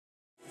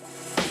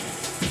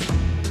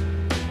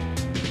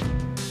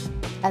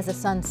As the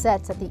sun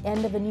sets at the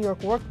end of a New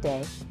York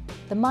workday,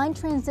 the mind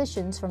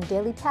transitions from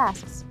daily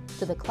tasks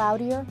to the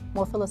cloudier,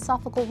 more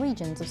philosophical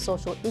regions of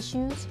social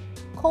issues,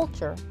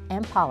 culture,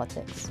 and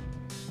politics.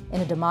 In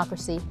a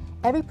democracy,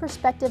 every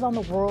perspective on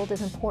the world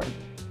is important,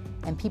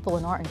 and people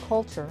in art and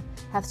culture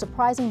have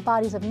surprising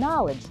bodies of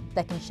knowledge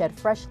that can shed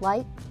fresh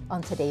light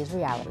on today's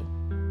reality.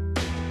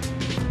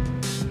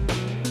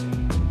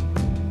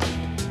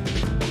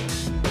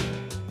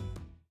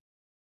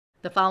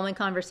 The following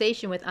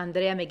conversation with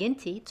Andrea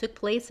McGinty took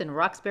place in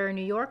Roxbury,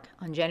 New York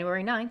on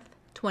January 9th,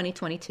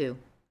 2022.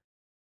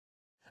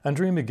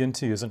 Andrea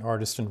McGinty is an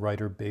artist and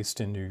writer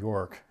based in New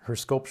York. Her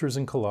sculptures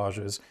and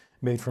collages,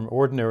 made from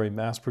ordinary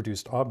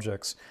mass-produced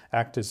objects,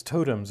 act as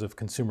totems of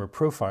consumer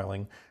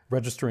profiling,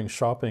 registering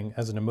shopping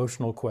as an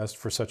emotional quest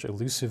for such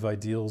elusive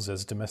ideals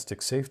as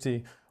domestic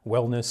safety,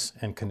 wellness,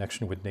 and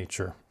connection with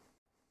nature.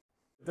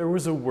 There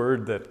was a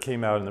word that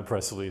came out in the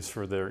press release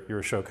for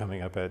your show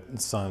coming up at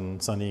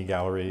Sunny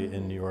Gallery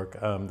in New York.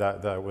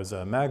 That was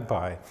a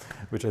magpie,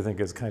 which I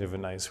think is kind of a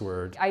nice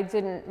word. I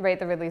didn't write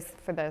the release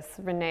for this.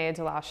 Renee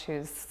Delache,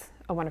 who's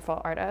a wonderful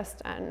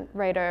artist and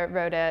writer,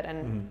 wrote it,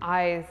 and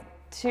I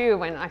too,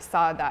 when I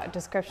saw that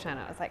description,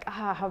 I was like,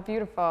 how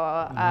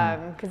beautiful,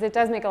 because it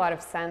does make a lot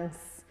of sense.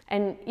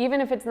 And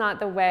even if it's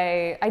not the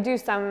way, I do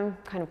some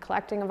kind of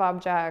collecting of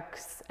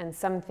objects, and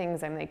some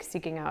things I'm like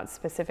seeking out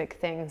specific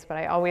things, but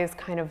I always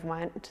kind of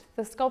want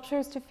the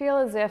sculptures to feel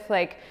as if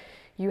like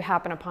you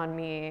happen upon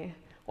me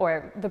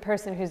or the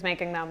person who's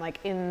making them like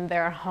in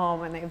their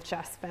home and they've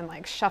just been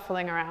like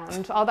shuffling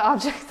around all the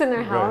objects in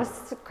their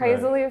house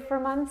crazily for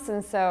months.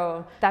 And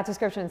so that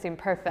description seemed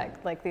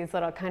perfect, like these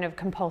little kind of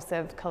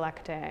compulsive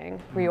collecting,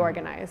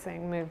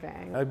 reorganizing,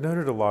 moving. I've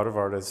noted a lot of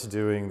artists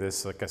doing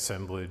this like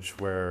assemblage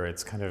where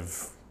it's kind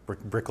of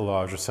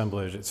bricolage,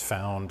 assemblage, it's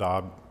found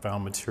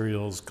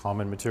materials,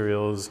 common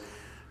materials,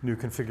 new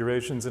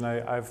configurations, and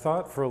I've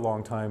thought for a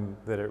long time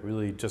that it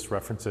really just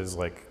references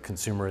like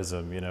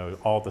consumerism, you know,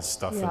 all the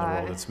stuff in the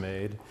world that's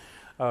made.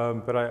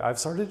 But I've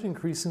started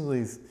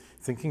increasingly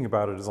thinking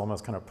about it as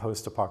almost kind of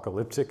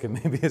post-apocalyptic, and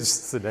maybe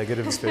it's the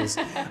negative space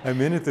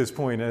I'm in at this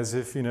point, as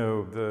if, you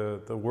know,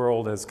 the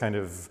world has kind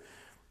of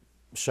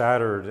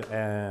shattered,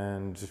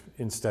 and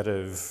instead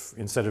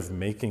of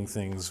making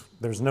things,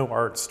 there's no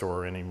art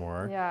store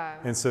anymore.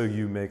 And so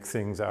you make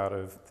things out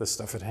of the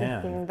stuff at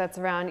hand. That's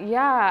around.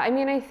 I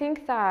mean, I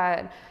think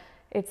that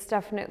it's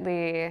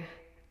definitely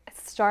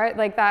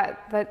like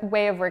that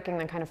way of working,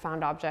 the kind of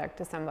found object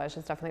assemblage,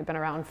 has definitely been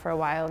around for a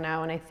while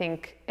now. And I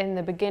think in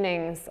the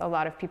beginnings, a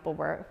lot of people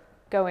were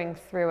going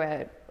through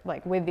it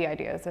like with the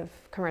ideas of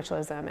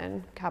commercialism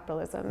and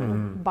capitalism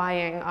and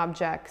buying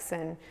objects.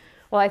 And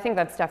well, I think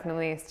that's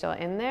definitely still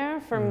in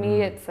there. For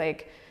me, it's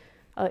like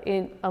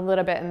a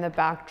little bit in the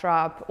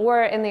backdrop,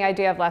 or in the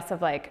idea of less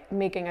of like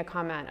making a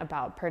comment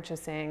about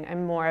purchasing,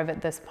 and more of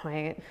at this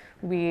point,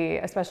 we,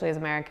 especially as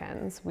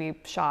Americans, we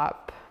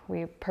shop,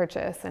 we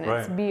purchase, and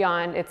it's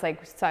beyond, it's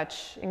like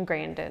such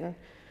ingrained in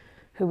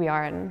who we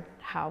are and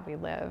how we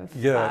live.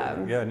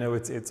 No,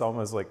 it's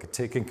almost like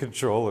taking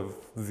control of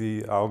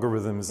the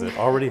algorithms that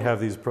already have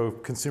these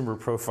consumer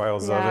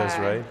profiles of us,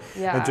 right?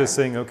 And just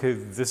saying, okay,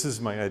 this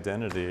is my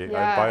identity.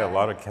 I buy a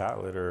lot of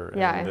cat litter.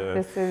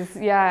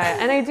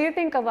 And I do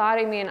think a lot,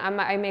 I mean,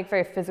 I make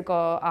very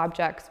physical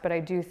objects, but I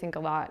do think a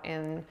lot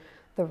in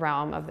the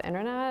realm of the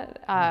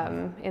internet,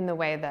 in the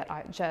way that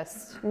I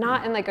just,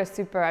 not in like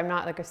I'm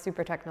not like a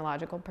super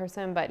technological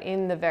person, but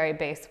in the very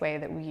base way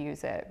that we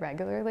use it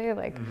regularly,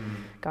 like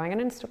going on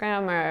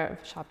Instagram or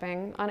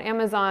shopping on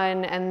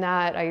Amazon, and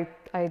that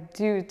I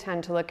do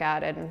tend to look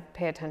at and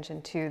pay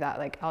attention to that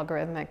like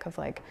algorithmic of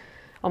like,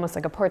 almost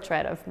like a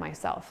portrait of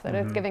myself that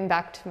it's giving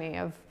back to me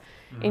of,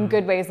 in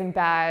good ways and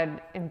bad,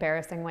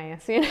 embarrassing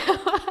ways, you know,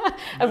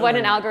 of what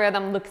an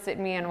algorithm looks at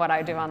me and what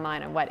I do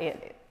online and what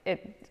it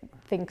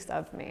thinks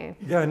of me.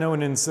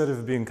 And instead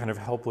of being kind of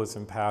helpless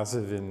and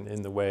passive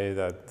in the way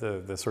that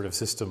the sort of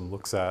system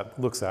looks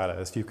at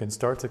us, you can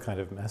start to kind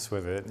of mess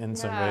with it in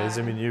some ways.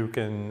 I mean, you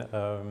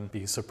can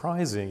be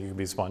surprising, you can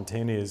be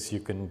spontaneous, you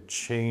can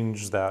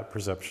change that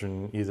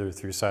perception either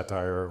through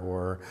satire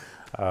or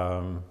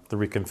the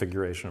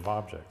reconfiguration of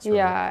objects.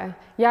 Right?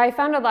 I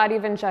found a lot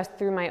even just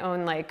through my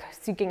own like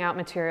seeking out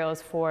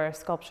materials for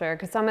sculpture,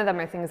 because some of them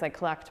are things I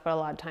collect, but a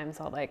lot of times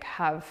I'll like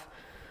have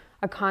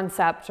a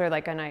concept or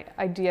like an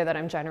idea that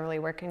I'm generally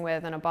working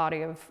with in a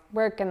body of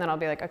work, and then I'll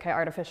be like, okay,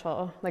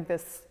 artificial, like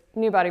this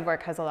new body of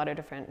work has a lot of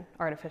different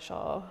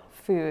artificial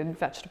food,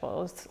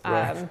 vegetables.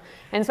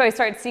 And so I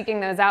start seeking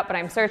those out, but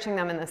I'm searching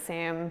them in the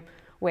same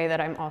way that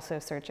I'm also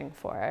searching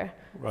for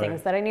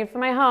things that I need for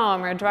my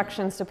home or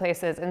directions to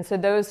places. And so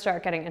those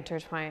start getting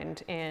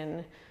intertwined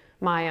in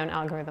my own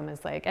algorithm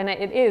is like, and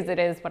it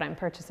is what I'm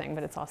purchasing,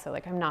 but it's also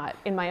like I'm not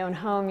in my own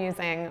home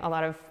using a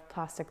lot of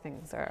plastic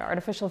things or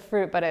artificial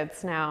fruit, but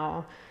it's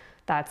now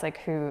that's like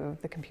who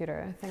the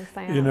computer thinks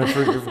I am. You know,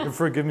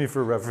 forgive me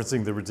for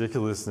referencing the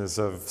ridiculousness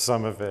of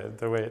some of it,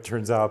 the way it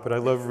turns out, but I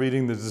love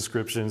reading the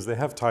descriptions. They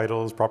have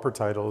titles, proper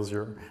titles,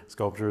 your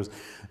sculptures,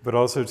 but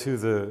also too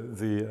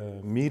the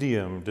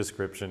medium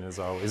description is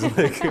always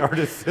like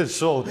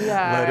artificial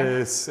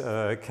lettuce,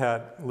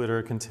 cat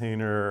litter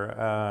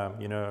container,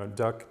 you know,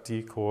 duck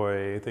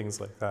decoy,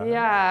 things like that.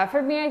 Yeah,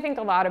 for me, I think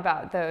a lot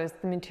about the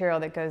material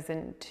that goes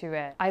into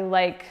it. I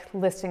like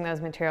listing those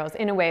materials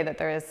in a way that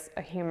there is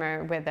a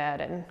humor with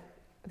it, and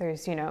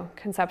there's, you know,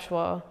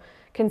 conceptual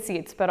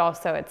conceits, but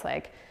also it's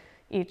like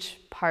each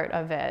part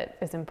of it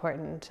is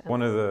important.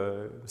 One of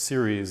the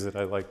series that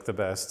I like the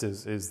best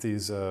is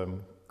these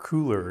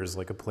coolers,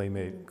 like a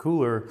Playmate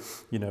cooler.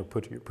 You know,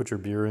 put your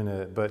beer in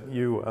it, but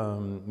you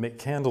make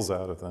candles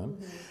out of them,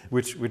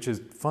 which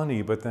is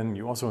funny. But then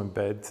you also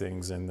embed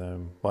things in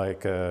them,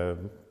 like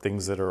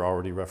things that are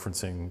already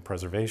referencing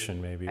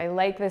preservation, maybe. I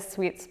like this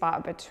sweet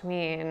spot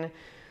between.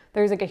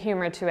 There's like a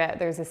humor to it,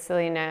 there's a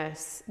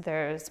silliness,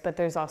 but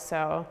there's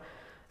also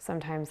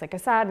sometimes like a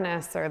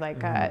sadness or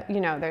like a, you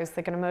know, there's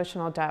like an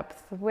emotional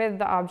depth with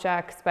the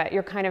objects, but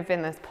you're kind of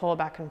in this pull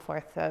back and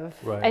forth of,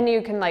 and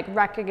you can like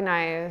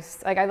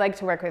recognize, like I like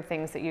to work with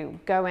things that you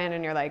go in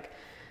and you're like,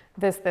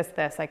 this,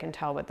 I can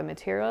tell what the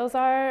materials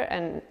are,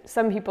 and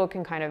some people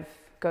can kind of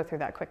go through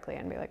that quickly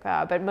and be like,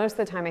 wow, but most of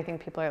the time I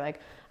think people are like,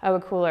 oh, a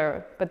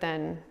cooler, but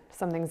then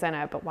something's in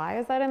it, but why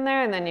is that in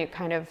there? And then you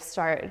kind of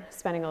start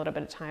spending a little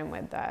bit of time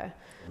with that.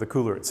 The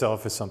cooler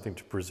itself is something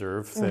to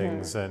preserve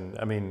things, and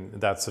I mean,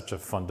 that's such a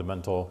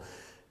fundamental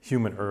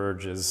human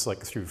urge, is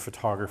like through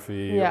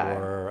photography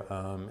or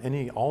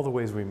all the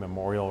ways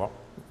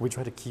we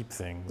try to keep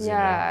things.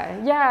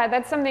 Yeah,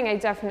 that's something I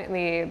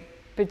definitely,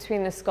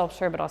 between the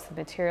sculpture but also the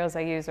materials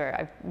I use, or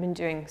I've been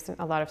doing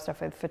a lot of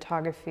stuff with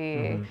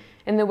photography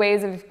in the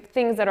ways of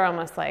things that are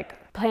almost like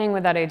playing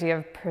with that idea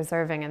of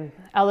preserving and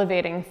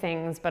elevating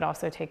things, but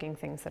also taking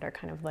things that are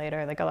kind of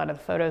lighter. Like a lot of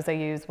the photos I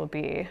use will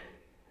be,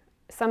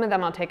 some of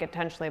them I'll take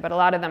intentionally, but a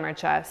lot of them are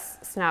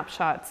just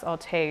snapshots I'll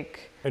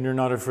take. And you're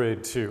not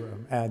afraid to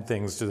add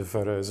things to the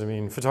photos. I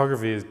mean,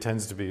 photography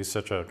tends to be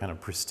such a kind of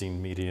pristine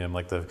medium,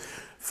 like the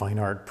fine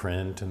art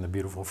print and the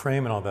beautiful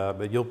frame and all that,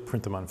 but you'll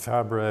print them on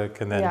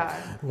fabric. And then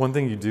one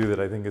thing you do that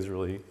I think is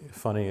really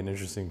funny and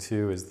interesting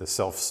too is the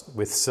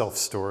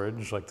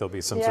self-storage, like there'll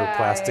be some sort of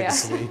plastic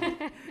sleeve.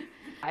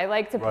 I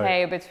like to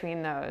play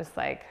between those,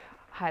 like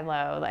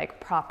high-low,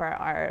 like proper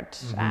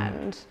art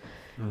and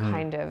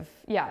kind of,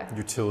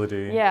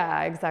 utility.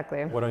 Yeah,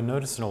 exactly. What I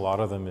noticed in a lot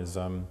of them is,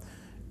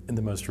 in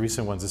the most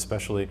recent ones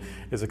especially,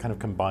 is a kind of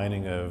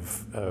combining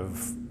of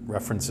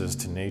references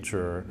to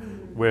nature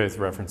with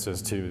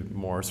references to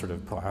more sort of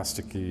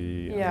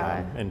plasticky,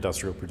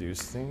 industrial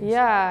produced things.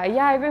 Yeah,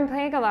 I've been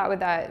playing a lot with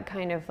that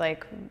kind of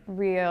like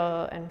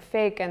real and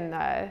fake,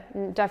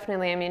 and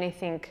definitely, I mean, I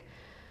think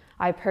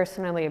I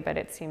personally, but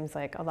it seems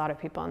like a lot of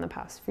people in the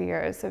past few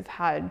years have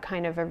had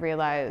kind of a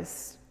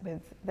realize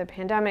with the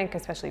pandemic,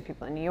 especially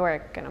people in New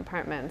York and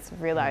apartments,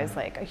 realize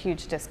like a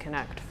huge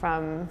disconnect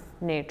from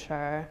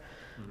nature.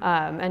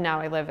 And now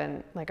I live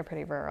in like a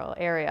pretty rural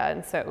area,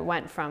 and so it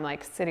went from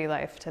like city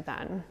life to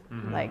then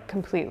like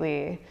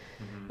completely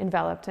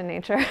enveloped in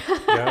nature,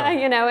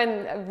 you know,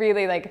 and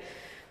really like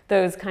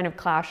those kind of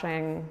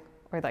clashing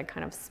or like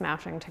kind of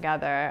smashing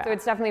together. So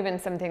it's definitely been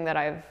something that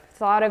I've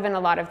thought of, and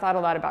thought a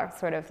lot about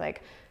sort of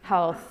like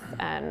health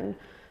and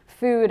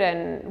food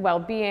and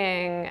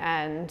well-being,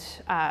 and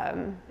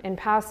in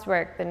past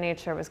work the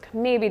nature was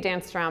maybe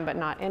danced around but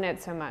not in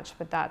it so much,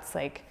 but that's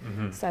like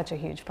such a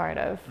huge part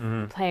of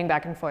playing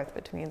back and forth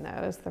between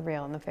those, the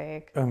real and the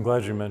fake. I'm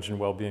glad you mentioned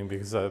well-being,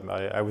 because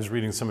I was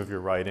reading some of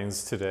your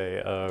writings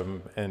today,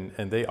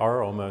 and they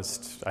are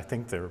almost, I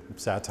think they're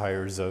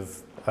satires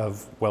of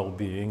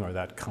well-being, or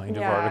that kind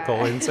of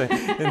article in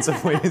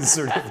some ways,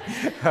 sort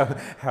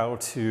of how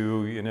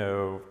to, you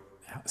know,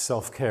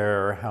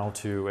 self-care, how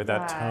to,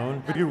 that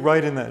tone. But you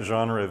write in that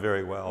genre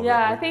very well.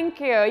 Yeah, thank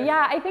you.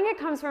 Yeah, I think it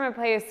comes from a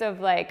place of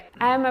like,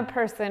 I'm a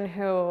person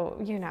who,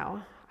 you know,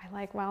 I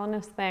like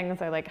wellness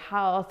things, I like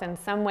health. In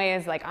some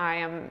ways, like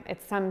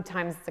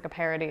sometimes it's like a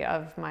parody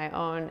of my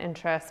own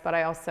interests, but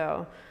I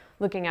also,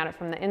 looking at it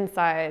from the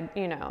inside,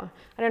 you know,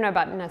 I don't know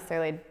about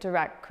necessarily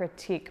direct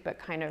critique, but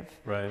kind of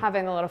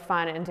having a little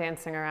fun and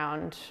dancing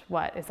around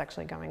what is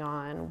actually going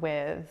on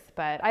with.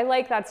 But I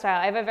like that style.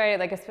 I have a very,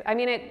 like, I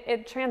mean,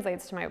 it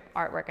translates to my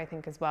artwork, I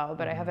think, as well,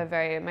 but I have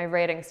my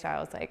writing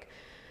style is like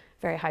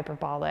very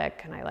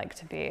hyperbolic, and I like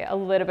to be a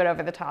little bit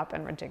over the top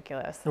and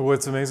ridiculous.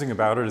 What's amazing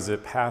about it is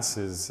it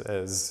passes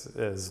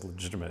as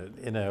legitimate,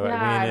 you know.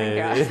 I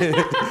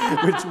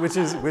mean, which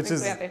is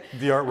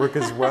the artwork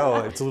as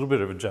well. It's a little bit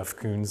of a Jeff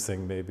Koons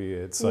thing, maybe.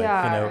 It's like,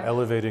 you know,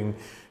 elevating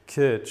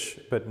kitsch,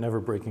 but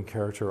never breaking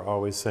character,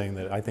 always saying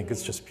that I think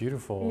it's just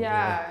beautiful.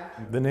 Yeah.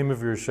 You know? The name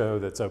of your show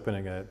that's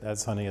opening at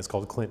Sunny is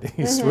called Clint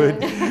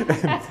Eastwood.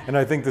 And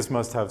I think this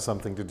must have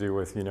something to do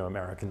with, you know,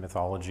 American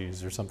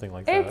mythologies or something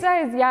like that. It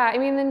does, yeah. I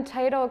mean, the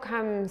title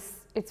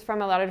it's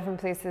from a lot of different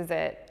places.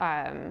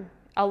 I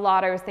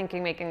was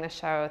thinking, making the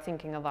show,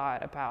 thinking a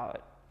lot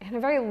about in a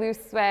very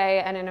loose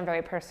way and in a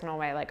very personal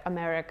way, like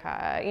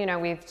America. You know,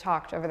 we've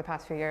talked over the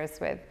past few years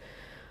with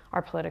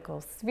our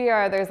political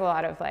sphere, there's a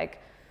lot of like,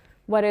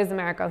 what is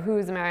America?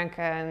 Who's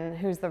American?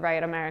 Who's the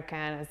right American?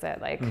 Is it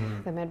like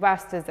the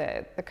Midwest? Is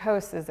it the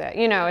coast? Is it,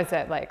 you know, is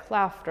it like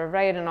left or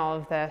right and all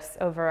of this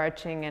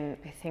overarching? And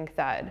I think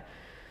that,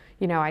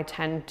 you know, I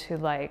tend to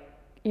like,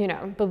 you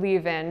know,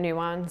 believe in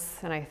nuance,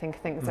 and I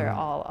think things are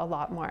all a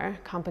lot more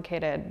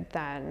complicated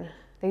than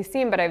they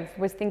seem, but I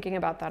was thinking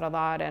about that a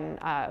lot, and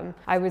I'm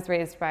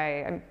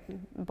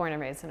born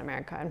and raised in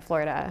America, in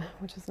Florida,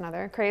 which is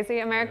another crazy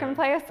American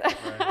place.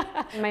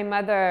 Right. My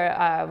mother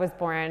was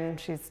born,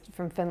 she's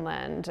from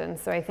Finland, and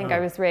so I think I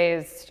was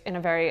raised in a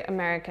very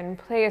American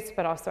place,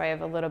 but also I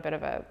have a little bit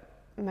of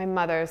my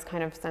mother's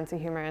kind of sense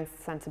of humor and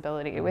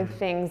sensibility with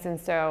things, and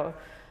so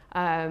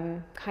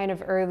kind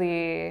of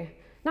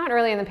not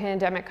early in the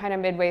pandemic, kind of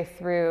midway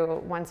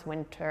through, once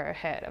winter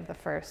hit of the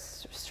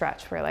first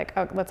stretch, we're like,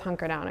 oh, let's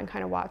hunker down and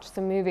kind of watch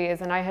some movies.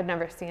 And I had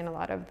never seen a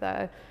lot of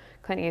the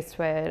Clint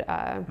Eastwood,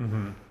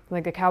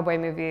 like the cowboy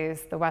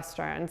movies, the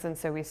Westerns. And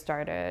so we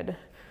started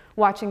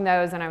watching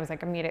those, and I was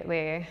like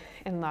immediately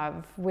in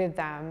love with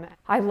them.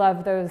 I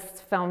love those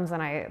films,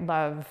 and I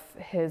love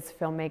his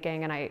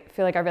filmmaking, and I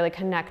feel like I really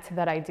connect to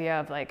that idea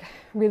of like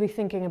really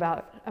thinking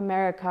about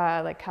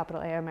America, like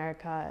capital A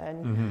America,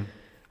 and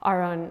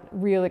our own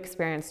real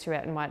experience to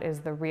it and what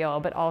is the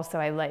real, but also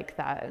I like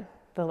that,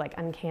 the like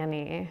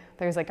uncanny,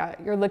 there's like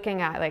you're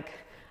looking at like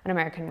an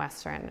American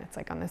Western, it's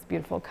like on this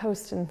beautiful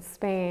coast in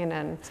Spain,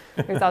 and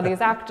there's all these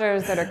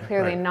actors that are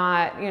clearly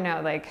not, you know,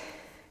 like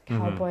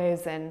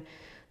cowboys, and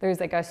there's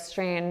like a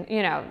strange,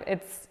 you know,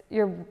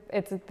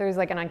 there's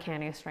like an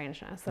uncanny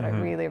strangeness that I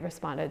really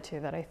responded to,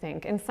 that I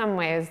think in some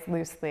ways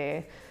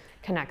loosely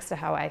connects to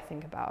how I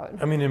think about.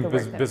 I mean,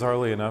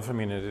 bizarrely enough, I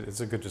mean,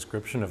 it's a good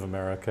description of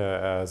America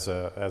as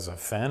a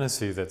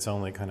fantasy that's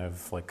only kind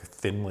of like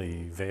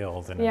thinly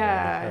veiled.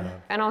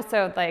 And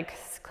also like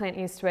Clint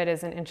Eastwood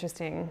is an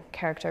interesting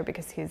character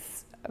because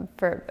he's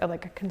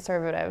like a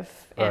conservative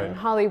in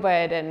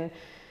Hollywood, and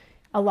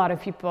a lot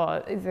of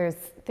people, there's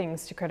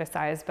things to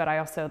criticize, but I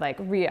also like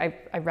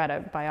I read a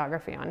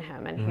biography on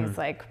him, and he's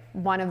like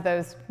one of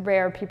those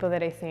rare people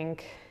that I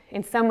think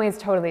in some ways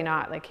totally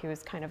not, like he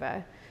was kind of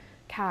a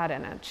cat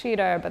and a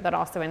cheater, but that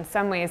also in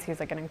some ways he's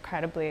like an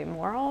incredibly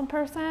moral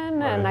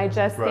person. And I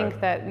just think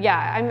that,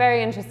 I'm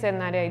very interested in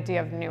that idea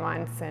of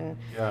nuance, and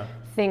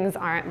things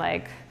aren't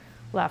like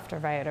left or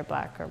right or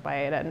black or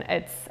white, and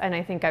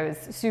I think I was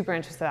super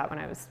interested in that when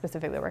I was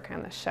specifically working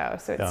on this show,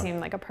 so it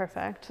seemed like a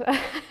perfect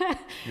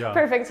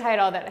perfect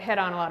title that hit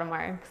on a lot of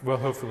marks. Well,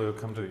 hopefully it'll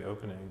come to the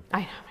opening.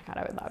 I know, oh my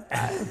God, I would love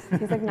that.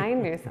 He's like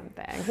 90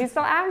 something. He's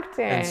still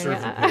acting. And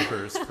serving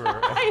papers for...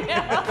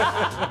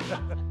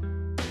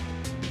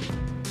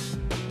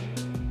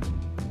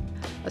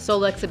 A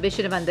solo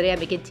exhibition of Andrea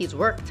McGinty's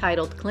work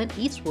titled Clint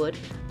Eastwood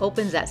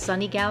opens at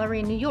Sunny Gallery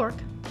in New York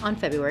on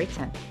February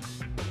 10th.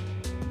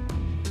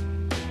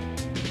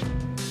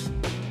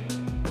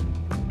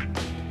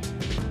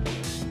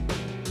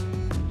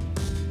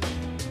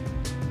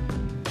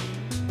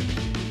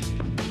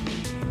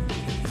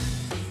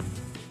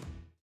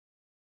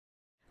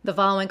 The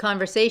following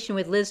conversation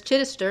with Liz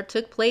Chidester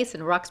took place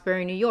in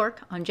Roxbury, New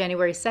York on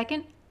January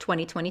 2nd,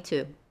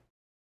 2022.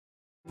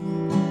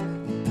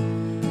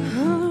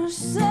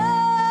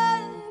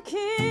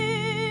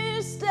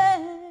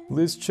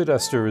 Liz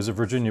Chidester is a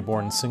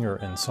Virginia-born singer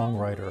and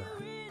songwriter.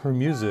 Her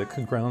music,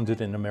 grounded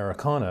in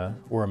Americana,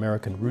 or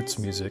American roots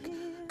music,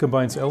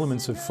 combines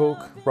elements of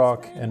folk,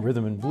 rock, and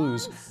rhythm and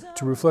blues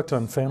to reflect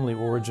on family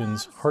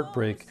origins,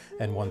 heartbreak,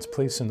 and one's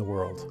place in the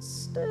world.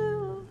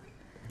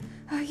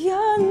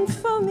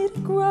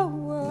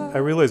 I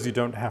realize you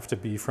don't have to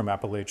be from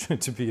Appalachia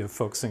to be a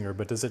folk singer,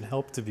 but does it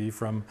help to be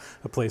from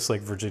a place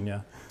like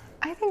Virginia?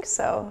 I think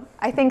so.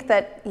 I think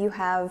that you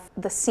have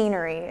the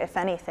scenery, if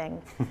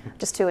anything,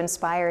 just to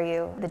inspire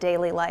you, the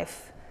daily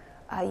life.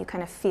 You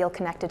kind of feel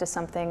connected to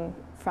something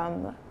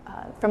from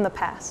the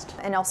past,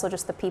 and also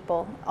just the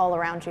people all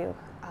around you.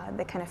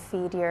 They kind of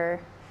feed your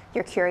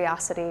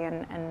curiosity,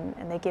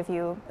 and they give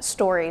you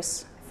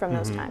stories from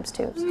those times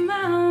too.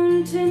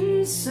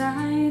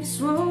 Mountainside,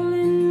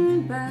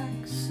 swollen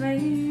backs,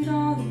 laid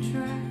all the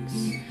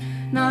tracks,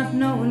 not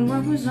knowing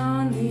what was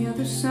on the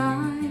other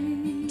side.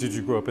 Did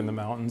you grow up in the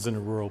mountains in a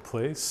rural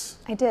place?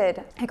 I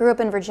did. I grew up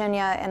in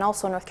Virginia and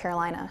also North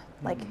Carolina,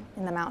 like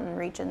in the mountain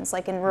regions,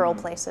 like in rural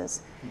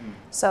places.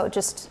 So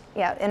just,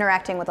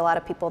 interacting with a lot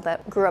of people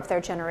that grew up there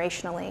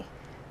generationally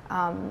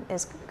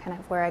is kind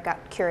of where I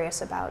got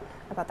curious about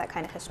that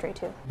kind of history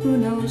too. Who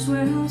knows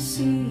where I'll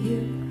see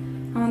you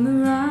on the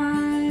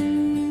ride?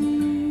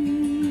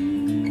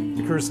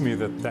 It occurs to me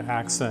that the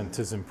accent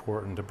is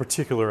important, a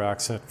particular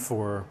accent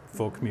for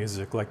folk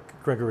music. Like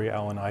Gregory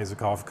Alan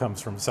Isaacoff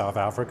comes from South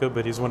Africa,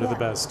 but he's one of the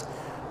best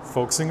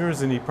folk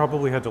singers, and he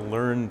probably had to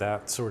learn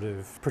that sort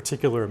of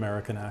particular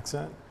American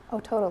accent. Oh,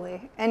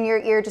 totally. And your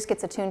ear just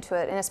gets attuned to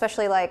it, and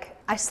especially like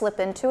I slip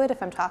into it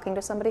if I'm talking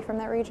to somebody from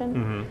that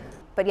region.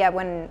 But yeah,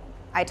 when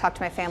I talk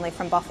to my family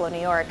from Buffalo,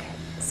 New York,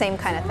 same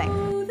kind of thing.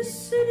 Oh, the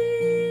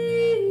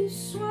city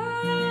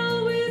swirls.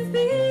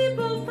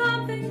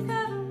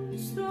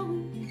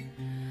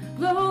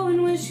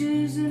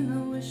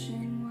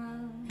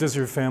 Does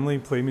your family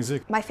play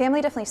music? My family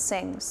definitely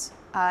sings.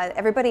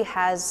 Everybody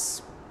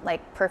has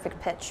like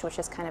perfect pitch, which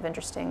is kind of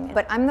interesting.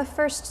 But I'm the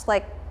first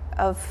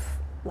of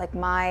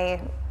my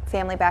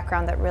family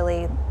background that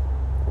really,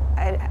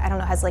 I don't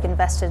know, has like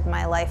invested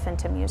my life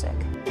into music.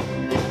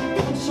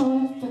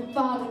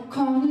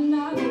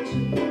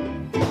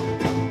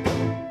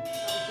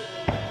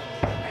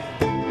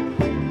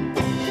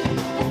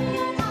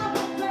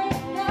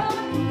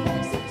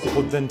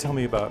 Well, then tell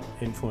me about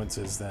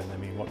influences then. I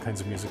mean, what kinds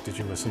of music did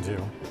you listen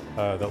to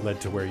that led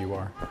to where you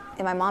are?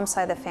 In my mom's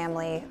side of the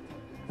family,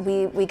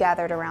 we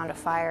gathered around a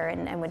fire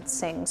and would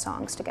sing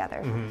songs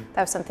together.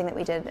 That was something that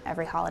we did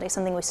every holiday,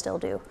 something we still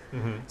do.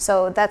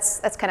 So that's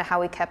kind of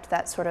how we kept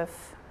that sort of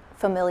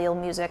familial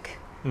music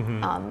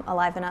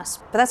alive in us.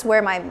 But that's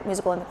where my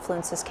musical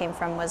influences came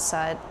from, was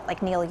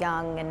like Neil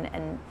Young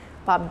and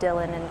Bob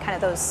Dylan and kind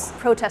of those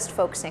protest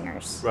folk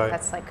singers. Right.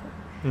 That's like,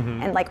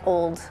 and like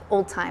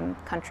old-time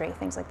country,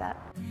 things like that.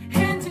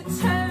 And to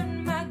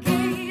turn my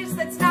gaze,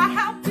 that's not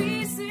how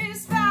peace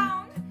is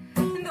found.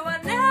 And though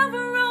I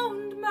never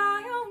owned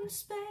my own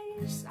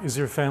space. Does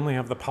your family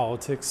have the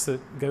politics that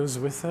goes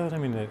with that? I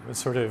mean, it was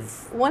sort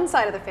of... One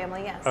side of the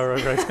family, yes. Oh,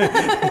 right.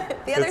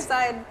 The other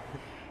side,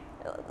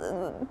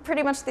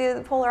 pretty much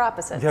the polar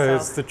opposite. Yeah,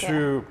 so,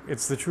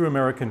 it's the true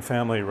American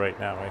family right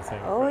now, I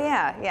think. Oh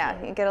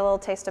yeah. You get a little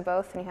taste of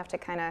both, and you have to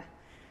kind of,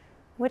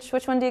 which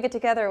one do you get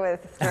together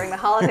with during the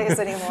holidays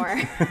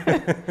anymore?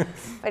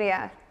 But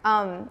yeah,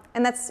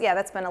 and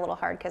that's been a little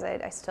hard because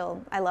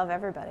I love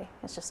everybody.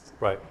 It's just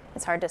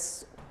It's hard to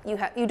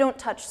you don't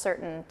touch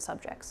certain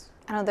subjects.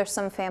 I know there's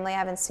some family I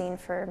haven't seen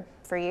for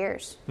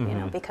years, you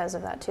know, because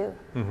of that too.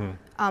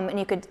 And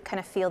you could kind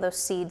of feel those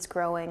seeds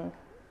growing,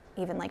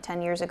 even like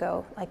 10 years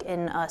ago, like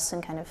in us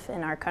and kind of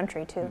in our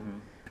country too.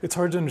 It's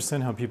hard to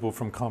understand how people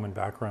from common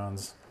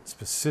backgrounds,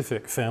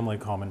 specific family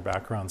common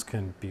backgrounds,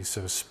 can be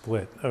so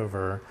split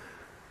over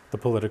the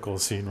political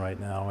scene right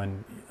now.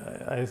 And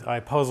I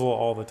puzzle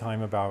all the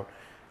time about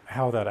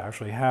how that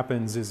actually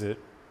happens. Is it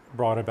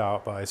brought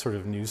about by sort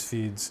of news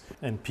feeds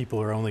and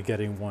people are only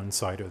getting one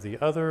side or the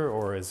other,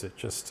 or is it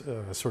just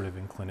a sort of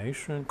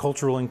inclination,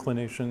 cultural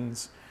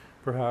inclinations?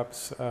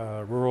 Perhaps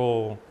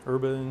rural,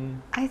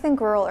 urban? I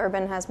think rural,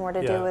 urban has more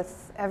to do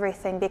with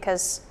everything,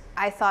 because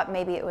I thought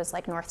maybe it was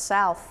like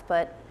north-south,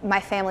 but my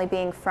family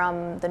being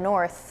from the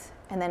north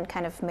and then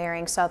kind of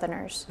marrying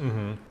Southerners,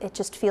 it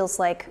just feels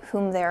like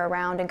whom they're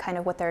around and kind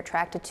of what they're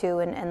attracted to,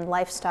 and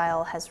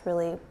lifestyle has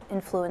really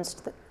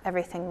influenced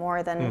everything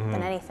more than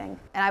anything.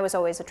 And I was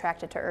always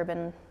attracted to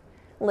urban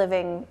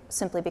living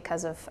simply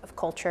because of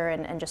culture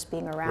and just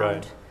being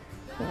around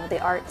you know,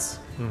 the arts.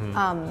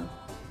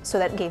 So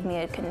that gave me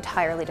an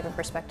entirely different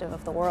perspective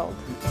of the world.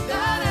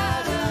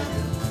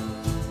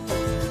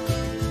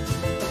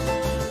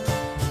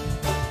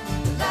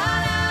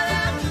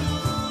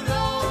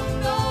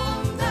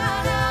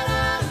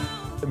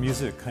 The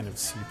music kind of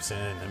seeps in.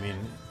 I mean,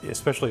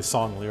 especially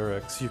song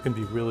lyrics, you can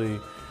be really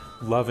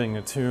loving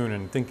a tune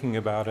and thinking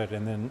about it,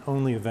 and then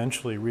only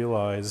eventually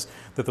realize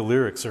that the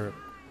lyrics are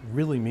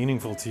really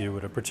meaningful to you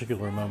at a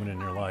particular moment in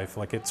your life,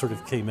 like it sort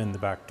of came in the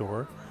back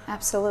door.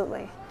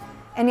 Absolutely.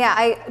 And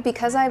yeah,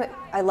 because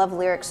I love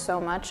lyrics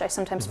so much, I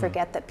sometimes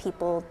forget that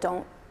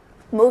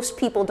most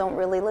people don't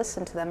really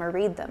listen to them or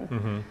read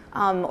them.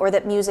 Or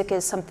that music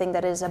is something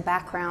that is a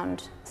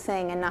background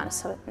thing and not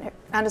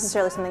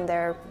necessarily something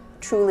they're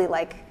truly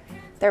like,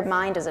 their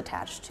mind is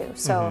attached to.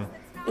 So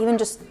even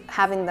just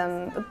having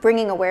them,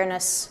 bringing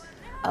awareness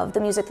of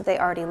the music that they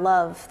already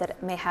love,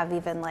 that may have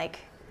even like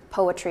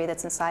poetry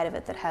that's inside of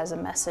it that has a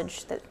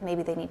message that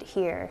maybe they need to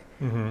hear,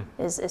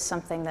 is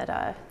something that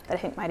I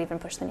think might even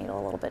push the needle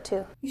a little bit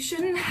too. You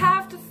shouldn't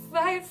have to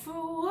fight for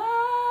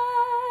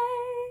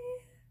why.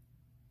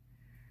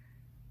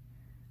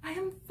 I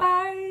am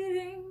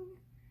fighting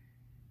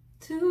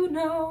to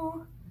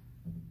know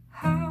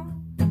how.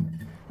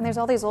 And there's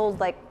all these old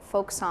like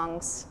folk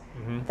songs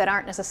that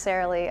aren't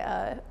necessarily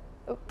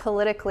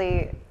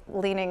politically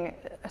leaning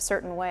a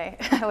certain way,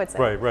 I would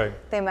say.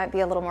 Right. They might be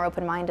a little more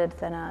open-minded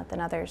than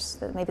others,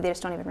 that maybe they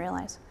just don't even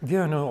realize.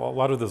 Yeah, no, a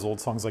lot of those old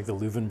songs, like the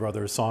Louvin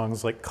Brothers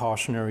songs, like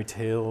cautionary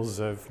tales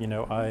of, you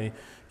know, I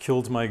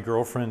killed my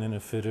girlfriend in a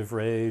fit of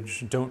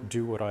rage, don't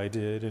do what I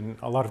did, and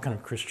a lot of kind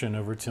of Christian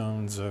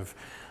overtones of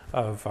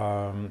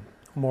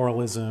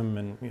moralism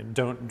and, you know,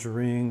 don't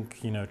drink,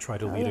 you know, try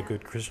to lead a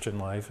good Christian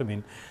life. I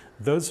mean,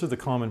 those are the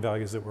common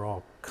values that we're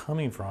all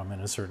coming from in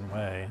a certain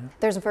way.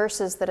 There's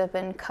verses that have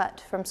been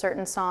cut from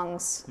certain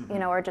songs, you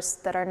know, or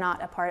just that are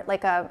not a part.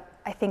 Like I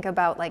think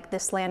about like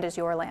 "This Land Is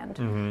Your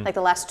Land," like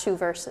the last two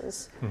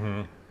verses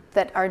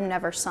that are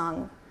never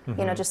sung.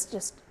 You know,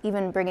 just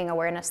even bringing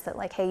awareness that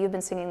like, hey, you've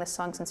been singing this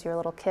song since you were a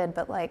little kid,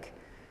 but like,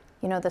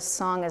 you know, this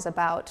song is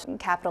about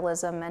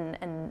capitalism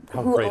and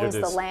who owns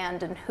the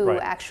land and who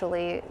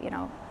actually, you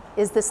know,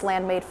 is this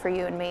land made for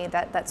you and me?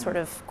 That sort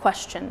of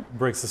question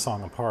breaks the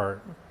song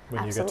apart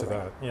when you get to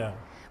that. Yeah.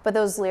 But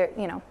those,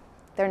 you know,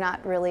 they're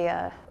not really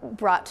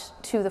brought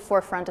to the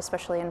forefront,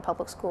 especially in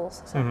public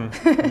schools. So.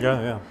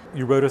 Yeah.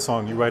 You wrote a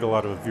song, you write a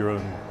lot of your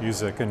own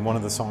music, and one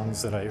of the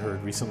songs that I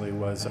heard recently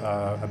was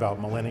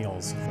about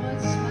millennials.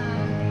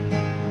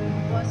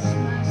 What's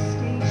my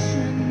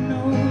station?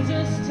 No,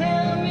 just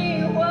tell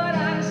me what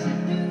I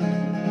should do.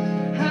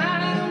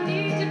 I don't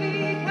need to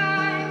be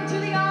kind to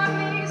the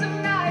armies of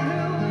night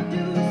who would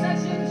do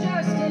such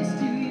injustice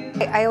to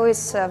you. I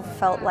always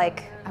felt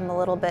like I'm a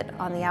little bit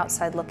on the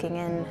outside looking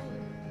in.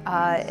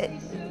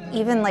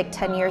 Even like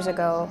 10 years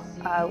ago,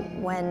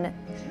 when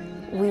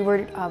we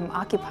were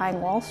occupying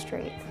Wall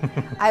Street,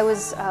 I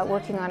was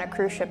working on a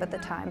cruise ship at the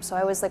time, so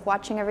I was like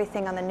watching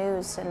everything on the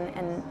news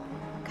and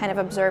kind of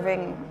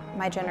observing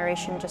my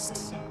generation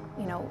just,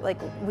 you know, like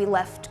we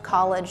left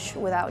college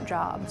without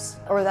jobs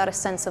or without a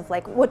sense of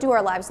like, what do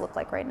our lives look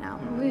like right now?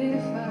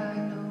 If I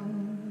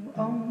know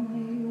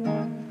only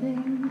one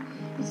thing,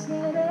 it's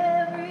that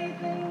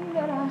everything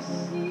that I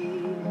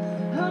see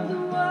of the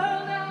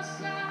world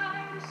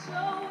outside is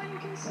so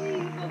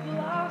inconceivable,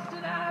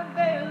 often I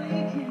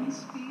barely can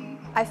speak.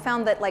 I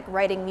found that like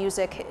writing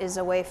music is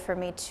a way for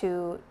me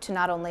to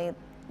not only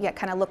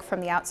kind of look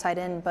from the outside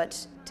in,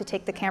 but to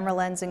take the camera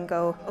lens and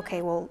go,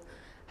 okay, well,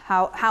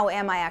 how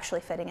am I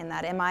actually fitting in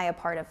that? Am I a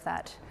part of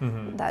that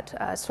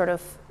that sort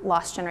of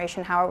lost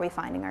generation? How are we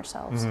finding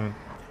ourselves?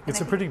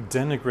 It's a pretty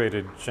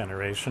denigrated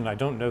generation. I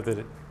don't know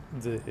that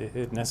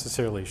it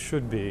necessarily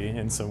should be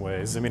in some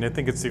ways. I mean, I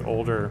think it's the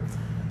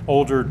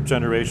older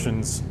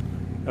generation's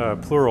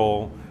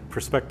plural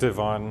perspective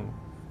on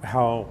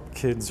how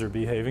kids are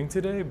behaving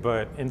today,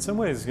 but in some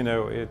ways, you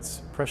know,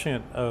 it's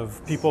prescient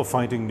of people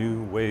finding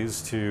new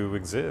ways to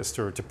exist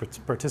or to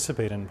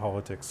participate in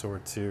politics or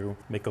to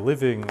make a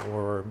living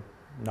or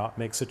not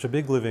make such a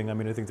big living. I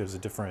mean, I think there's a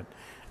different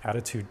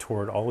attitude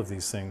toward all of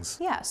these things.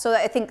 Yeah, so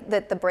I think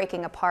that the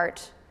breaking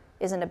apart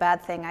isn't a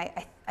bad thing.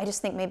 I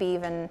just think maybe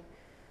even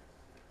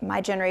my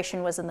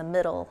generation was in the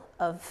middle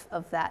of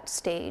that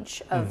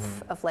stage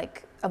of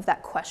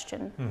that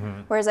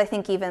question. Whereas I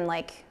think even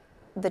like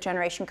the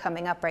generation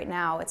coming up right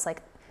now, it's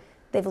like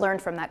they've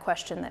learned from that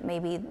question that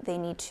maybe they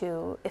need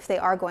to, if they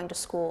are going to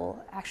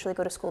school, actually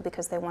go to school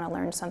because they want to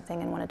learn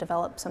something and want to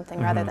develop something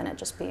rather than it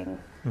just being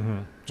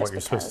just what you're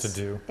supposed to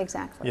do.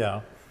 Exactly. Yeah,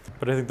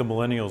 but I think the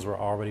millennials were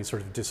already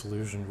sort of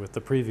disillusioned with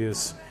the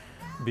previous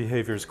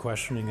behaviors,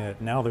 questioning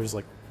it. Now there's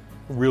like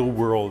real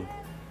world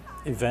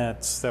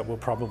events that will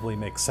probably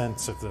make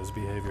sense of those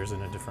behaviors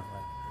in a different way.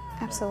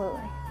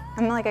 Absolutely.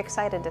 I'm like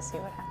excited to see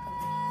what happens.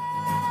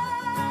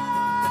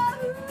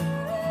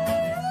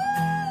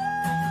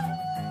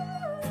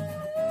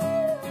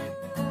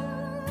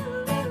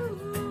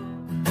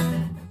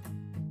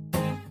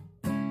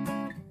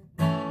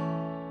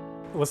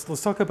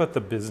 Let's talk about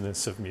the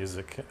business of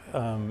music.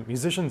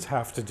 Musicians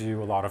have to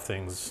do a lot of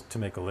things to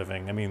make a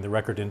living. I mean, the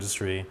record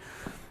industry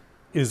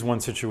is one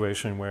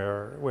situation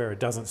where it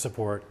doesn't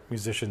support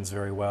musicians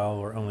very well,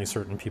 or only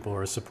certain people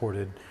are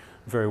supported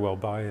very well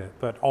by it.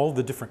 But all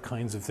the different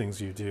kinds of things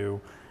you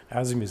do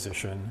as a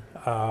musician,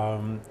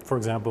 for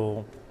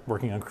example,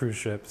 working on cruise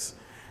ships.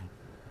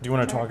 Do you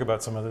want to talk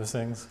about some of those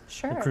things?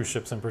 Sure. Cruise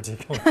ships in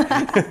particular.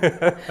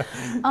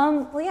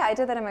 Well, yeah, I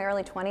did that in my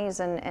early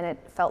 20s, and it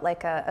felt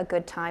like a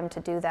good time to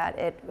do that.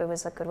 It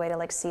was a good way to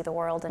like see the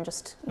world and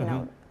just, you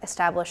know,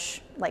 establish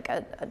like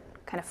a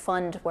kind of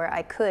fund where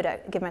I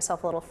could give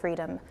myself a little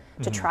freedom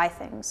to try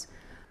things.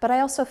 But I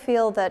also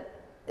feel that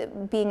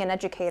being an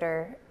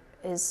educator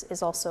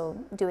is also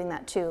doing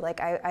that too.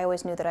 Like I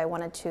always knew that I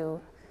wanted to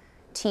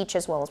teach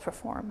as well as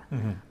perform.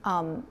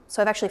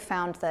 So I've actually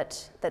found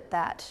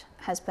that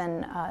has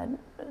been,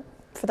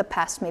 for the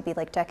past maybe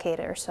like decade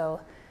or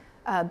so,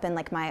 been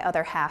like my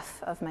other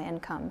half of my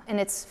income. And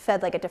it's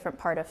fed like a different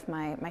part of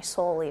my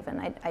soul even,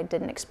 I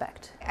didn't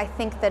expect. I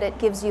think that it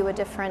gives you a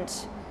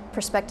different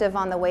perspective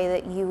on the way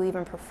that you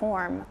even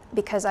perform,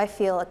 because I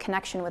feel a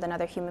connection with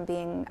another human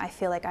being. I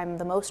feel like I'm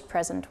the most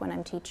present when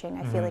I'm teaching.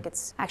 I feel like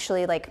it's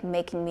actually like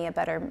making me a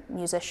better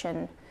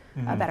musician,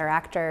 a better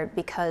actor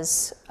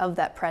because of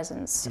that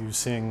presence. You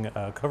sing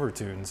cover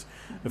tunes,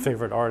 a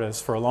favorite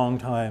artist for a long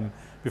time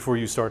before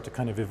you start to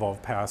kind of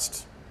evolve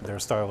past their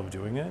style of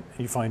doing it.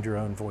 You find your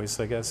own voice,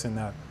 I guess, in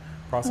that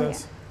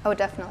process? Oh,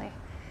 definitely.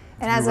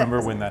 Do you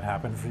remember when that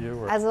happened for you?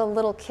 Or? As a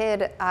little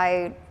kid,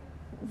 I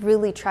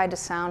really tried to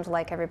sound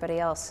like everybody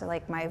else.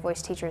 Like my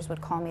voice teachers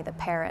would call me the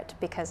parrot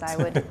because I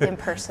would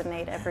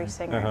impersonate every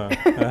singer.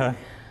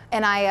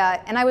 And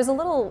I was a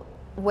little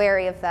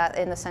wary of that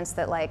in the sense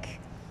that, like,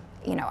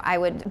 you know, I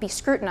would be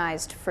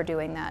scrutinized for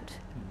doing that.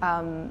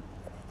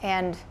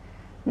 And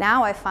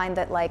now I find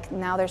that, like,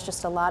 now there's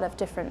just a lot of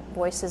different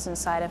voices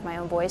inside of my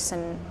own voice,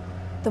 and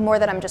the more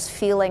that I'm just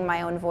feeling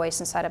my own voice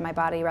inside of my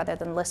body rather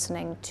than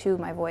listening to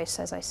my voice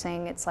as I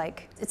sing, it's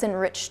like it's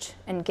enriched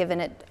and given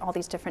it all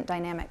these different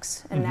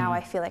dynamics. And now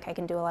I feel like I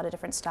can do a lot of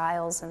different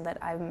styles and that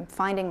I'm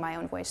finding my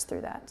own voice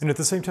through that. And at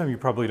the same time, you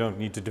probably don't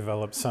need to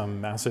develop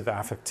some massive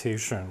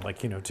affectation,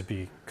 like, you know, to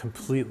be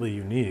completely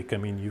unique. I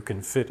mean, you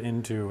can fit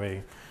into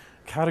a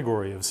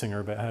category of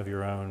singer but have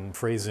your own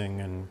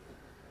phrasing and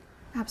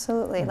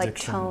absolutely,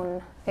 addiction. like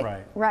tone.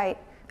 Right. Right.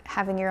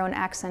 having your own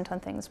accent on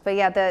things. But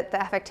yeah, the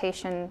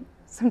affectation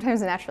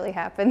sometimes naturally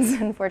happens,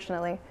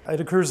 unfortunately. It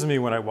occurs to me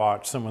when I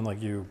watch someone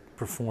like you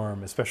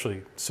perform,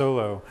 especially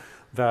solo,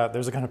 that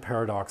there's a kind of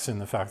paradox in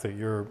the fact that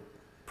you're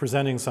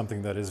presenting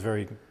something that is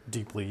very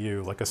deeply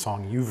you, like a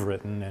song you've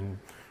written, and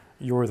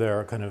you're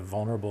there kind of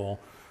vulnerable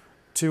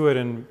to it,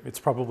 and it's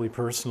probably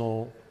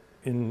personal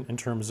in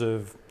terms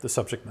of the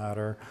subject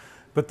matter.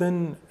 But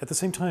then at the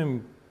same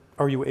time,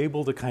 are you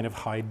able to kind of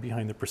hide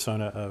behind the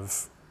persona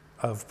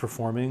of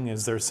performing?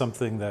 Is there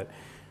something that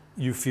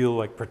you feel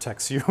like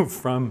protects you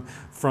from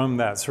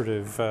that sort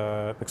of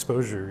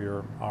exposure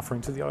you're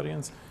offering to the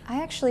audience?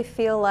 I actually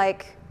feel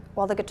like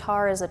while the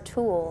guitar is a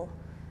tool,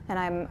 and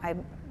I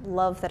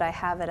love that I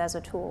have it as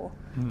a tool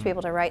to be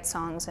able to write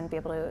songs and be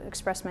able to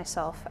express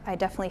myself, I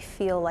definitely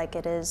feel like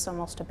it is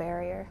almost a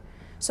barrier.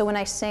 So when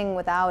I sing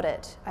without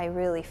it, I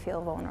really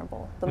feel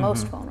vulnerable, the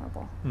most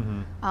vulnerable.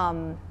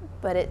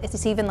 But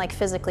it's even like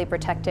physically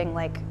protecting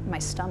like my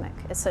stomach.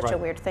 It's such a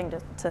weird thing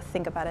to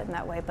think about it in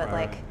that way, but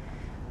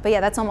but yeah,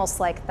 that's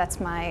almost like that's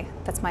my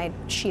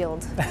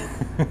shield.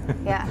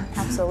 Yeah,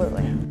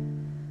 absolutely.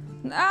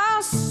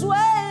 I'll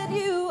sweat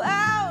you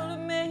out of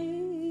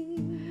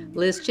me.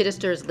 Liz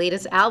Chidester's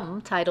latest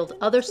album, titled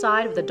Other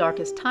Side of the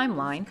Darkest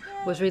Timeline,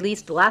 was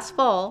released last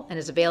fall and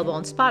is available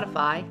on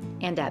Spotify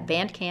and at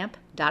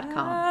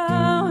bandcamp.com.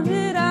 How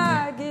did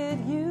I get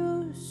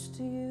used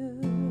to you?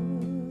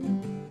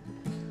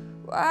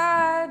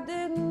 Why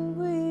didn't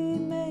we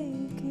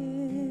make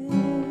it?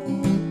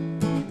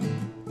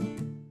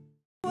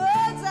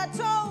 Words I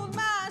told